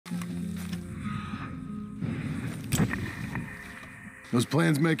Those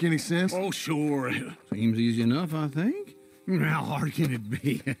plans make any sense? Oh, sure. Seems easy enough, I think. How hard can it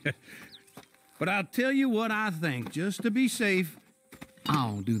be? But I'll tell you what I think. Just to be safe,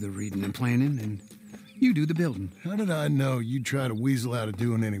 I'll do the reading and planning, and you do the building. How did I know you'd try to weasel out of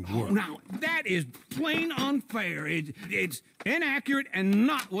doing any work? Oh, now, that is plain unfair. It's inaccurate and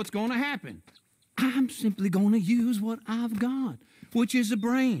not what's going to happen. I'm simply going to use what I've got, which is a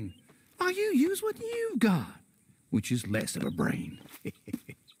brain. While you use what you've got, which is less of a brain.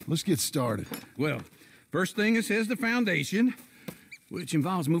 Let's get started. Well, first thing it says the foundation, which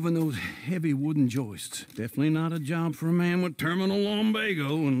involves moving those heavy wooden joists. Definitely not a job for a man with terminal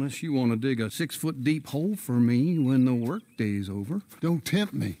lumbago, unless you want to dig a 6-foot deep hole for me when the workday's over. Don't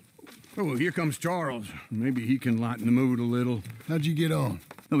tempt me. Oh, here comes Charles. Maybe he can lighten the mood a little. How'd you get on?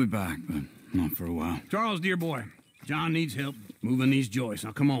 He'll be back, but not for a while. Charles, dear boy, John needs help moving these joists.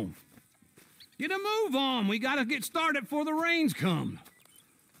 Now, come on. Get a move on. We gotta get started before the rains come.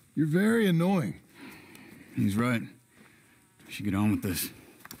 You're very annoying. He's right. We should get on with this.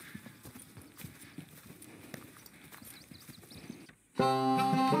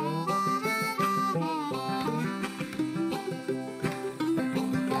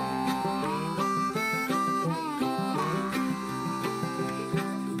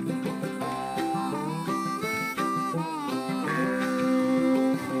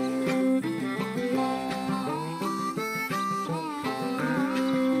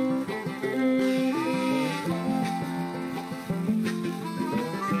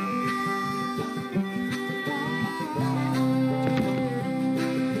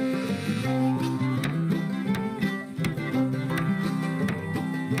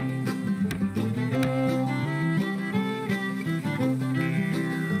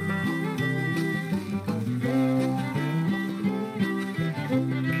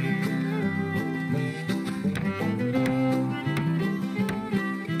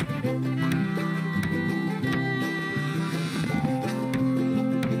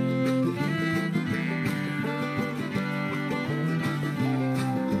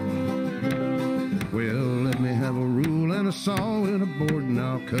 Saw and a board and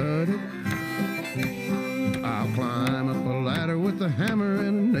I'll cut it. I'll climb up a ladder with a hammer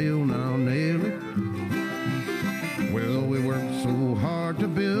and a nail and I'll nail it. Well, we worked so hard to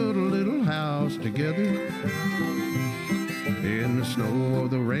build a little house together. In the snow or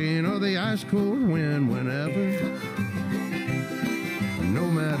the rain or the ice cold wind, whenever. No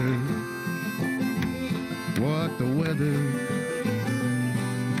matter what the weather,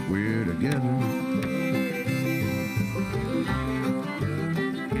 we're together.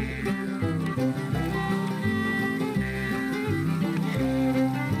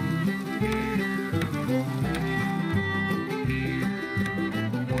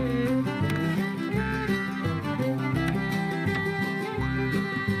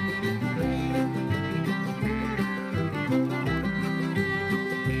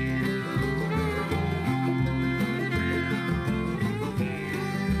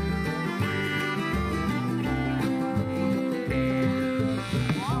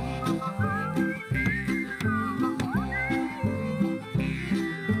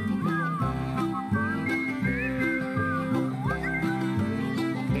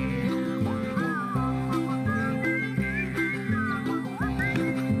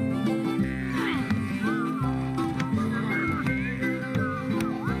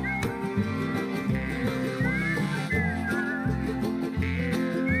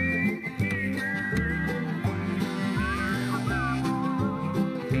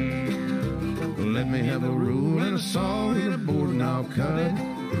 Let me have a rule and a saw and a board and I'll cut it.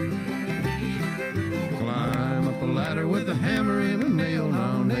 Climb up a ladder with a hammer and a nail and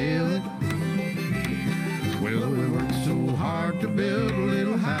I'll nail it. Well, we worked so hard to build a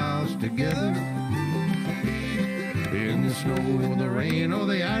little house together. In the snow, the rain, or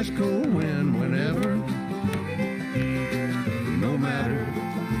the ice cold wind, whenever. No matter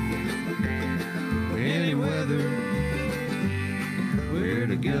any weather, we're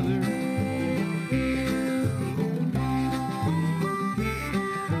together.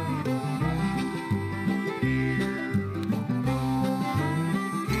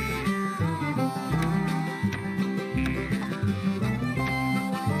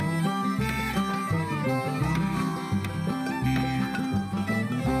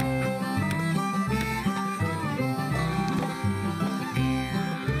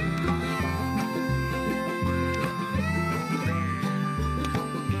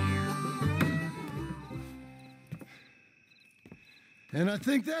 And I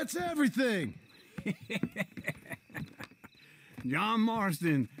think that's everything. John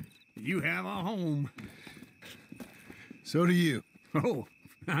Marston, you have a home. So do you. Oh,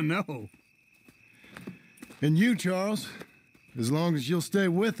 I know. And you, Charles, as long as you'll stay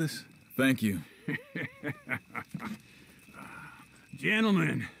with us. Thank you.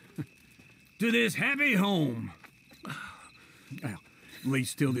 Gentlemen, to this happy home. Well, at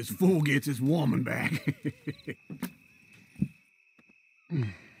least till this fool gets his woman back.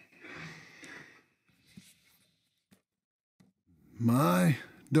 My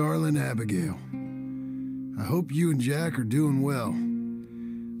darling Abigail, I hope you and Jack are doing well.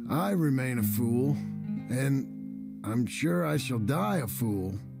 I remain a fool, and I'm sure I shall die a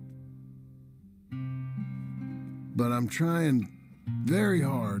fool. But I'm trying very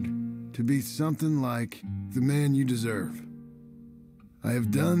hard to be something like the man you deserve. I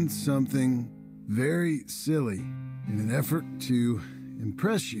have done something very silly in an effort to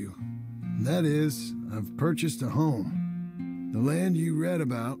impress you. And that is, I've purchased a home. The land you read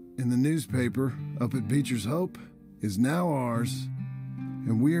about in the newspaper up at Beecher's Hope is now ours,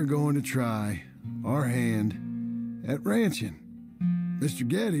 and we are going to try our hand at ranching. Mr.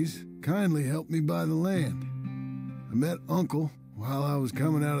 Geddes kindly helped me buy the land. I met Uncle while I was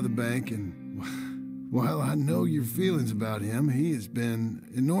coming out of the bank, and while I know your feelings about him, he has been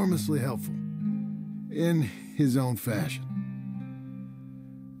enormously helpful in his own fashion.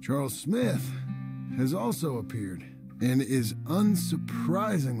 Charles Smith has also appeared and is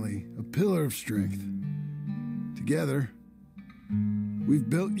unsurprisingly a pillar of strength. Together, we've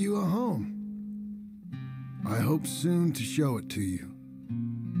built you a home. I hope soon to show it to you.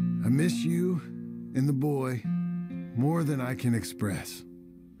 I miss you and the boy more than I can express.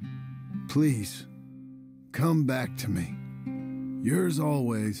 Please, come back to me. Yours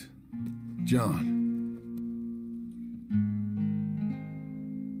always, John.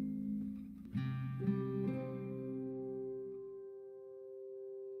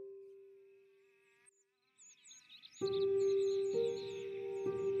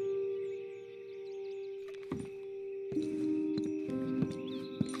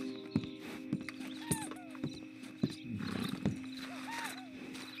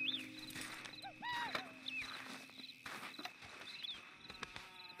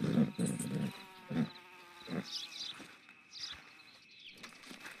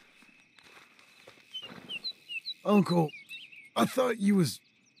 Uncle, I thought you was...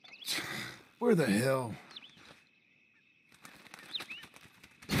 Where the hell?